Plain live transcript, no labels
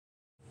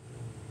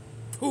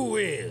Who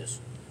is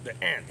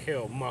the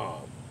Anthill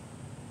Mob?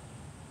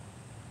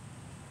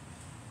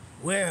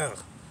 Where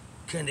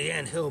can the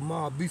Anthill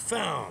Mob be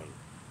found?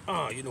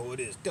 You know who it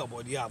is,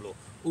 Derek Diablo,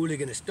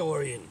 hooligan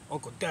historian,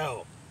 Uncle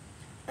Del.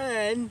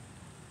 And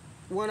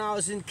when I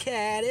was in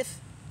Cardiff,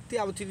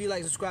 Diablo TV,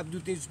 like, subscribe, do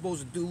things you're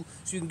supposed to do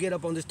so you can get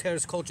up on this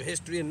terrace culture,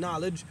 history, and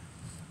knowledge.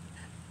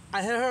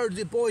 I had heard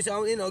the boys,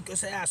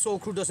 say, Soul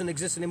Crew doesn't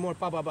exist anymore,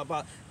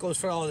 goes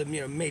for all the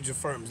major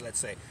firms, let's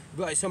say.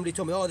 But somebody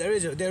told me, oh, there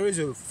is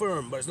a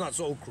firm, but it's not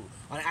Soul Crew,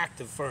 an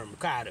active firm,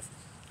 Cardiff.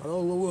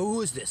 Oh,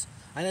 who is this?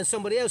 And then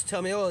somebody else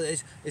tell me, oh,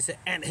 it's an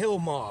Anthill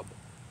Mob.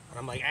 And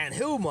I'm like,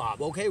 Anthill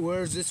Mob? Okay,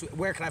 where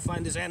can I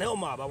find this Anthill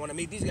Mob? I want to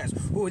meet these guys.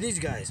 Who are these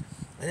guys?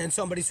 And then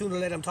somebody sooner or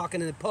later, I'm talking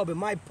in the pub, in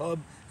my pub,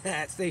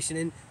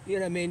 stationing, you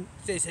know what I mean?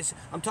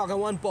 I'm talking to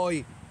one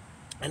boy,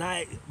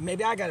 and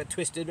maybe I got it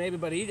twisted, maybe,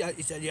 but he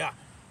said, yeah.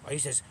 He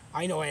says,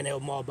 I know Anthill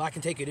Mob, I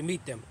can take you to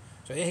meet them.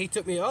 So yeah, he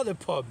took me to other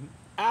pub,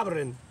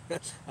 Aberdeen.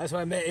 That's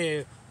where I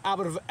met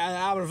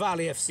Aber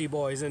Valley FC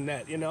boys and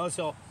that, you know.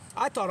 So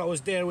I thought I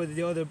was there with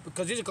the other,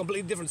 because these are a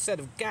completely different set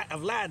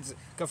of lads,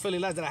 Philly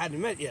lads that I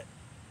hadn't met yet.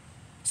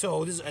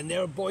 So and they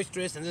were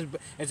boisterous, and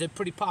it's a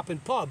pretty popping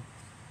pub.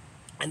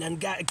 And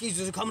then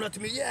geezers are coming up to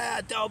me, yeah,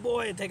 Del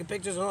boy, and taking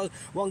pictures. And all.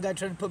 One guy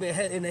tried to put me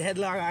in a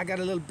headlock. I got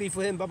a little beef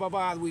with him.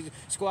 We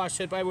squashed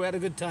it, but we had a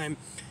good time.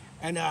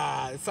 And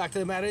the fact of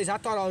the matter is, I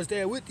thought I was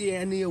there with the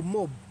Anthill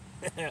Mob.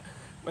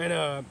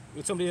 And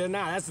somebody said,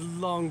 nah, that's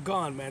long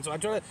gone, man.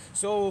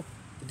 So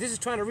this is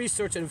trying to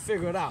research it and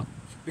figure it out,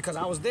 because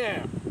I was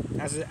there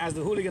as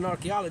the hooligan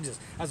archaeologist,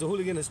 as the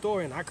hooligan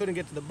historian. I couldn't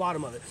get to the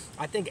bottom of it.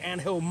 I think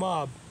Anthill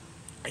Mob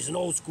is an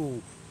old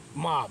school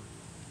mob.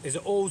 It's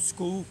an old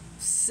school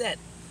set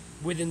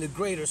within the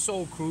greater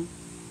Soul Crew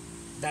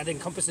that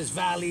encompasses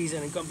valleys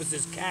and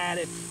encompasses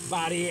Cardiff,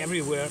 body,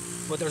 everywhere.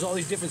 But there's all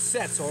these different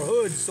sets, or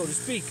hoods, so to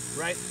speak,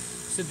 right?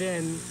 So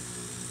then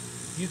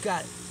you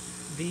got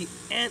the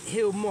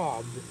Anthill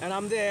Mob, and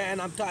I'm there,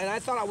 and I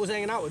thought I was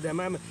hanging out with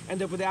them. I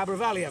ended up with the Aber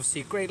Valley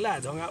FC, great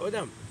lads, hung out with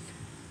them.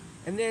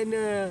 And then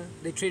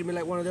they treated me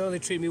like one of their own. They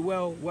treated me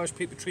well. Welsh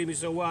people treat me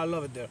so well. I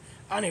love it there.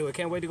 Anyway,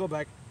 can't wait to go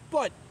back.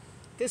 But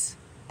this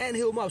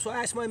Anthill Mob, so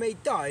I asked my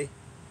mate Die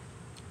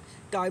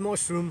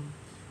Mushroom,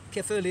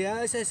 CAERPHILLY,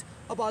 I says,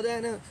 about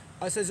that.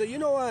 I says, you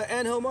know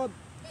Anthill Mob?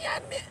 Yeah,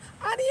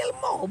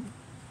 Anthill Mob.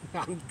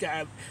 I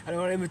don't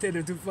want to imitate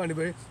him too funny,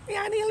 but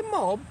yeah, Anthill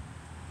Mob.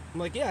 I'm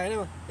like, yeah, I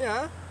know,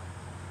 yeah.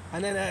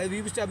 And then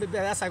he was telling me,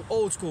 that's like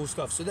old school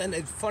stuff. So then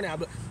it's funny,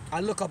 I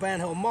look up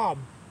Anthill Mob.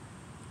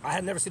 I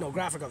had never seen no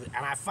graphic of it,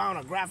 and I found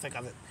a graphic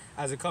of it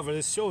as a cover.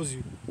 This shows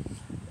you.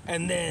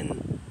 And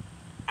then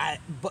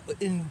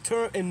in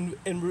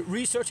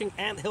researching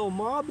Anthill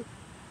Mob,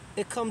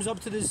 it comes up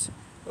to this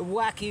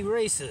Wacky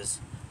Races,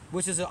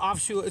 which is an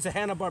offshoot. It's a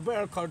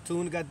Hanna-Barbera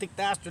cartoon. Got Dick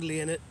Dastardly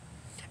in it,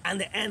 and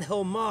the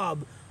Anthill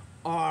Mob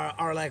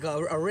are like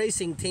a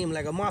racing team,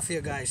 like a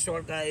mafia guy,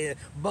 short guy,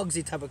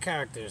 Bugsy type of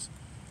characters.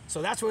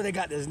 So that's where they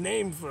got this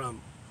name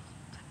from.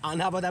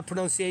 And how about that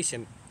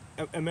pronunciation?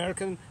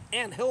 American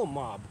Anthill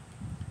Mob.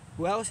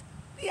 Well,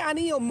 the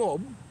Anthill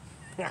Mob.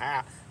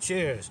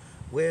 Cheers.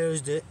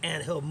 Where's the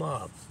Anthill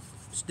Mob?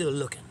 Still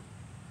looking.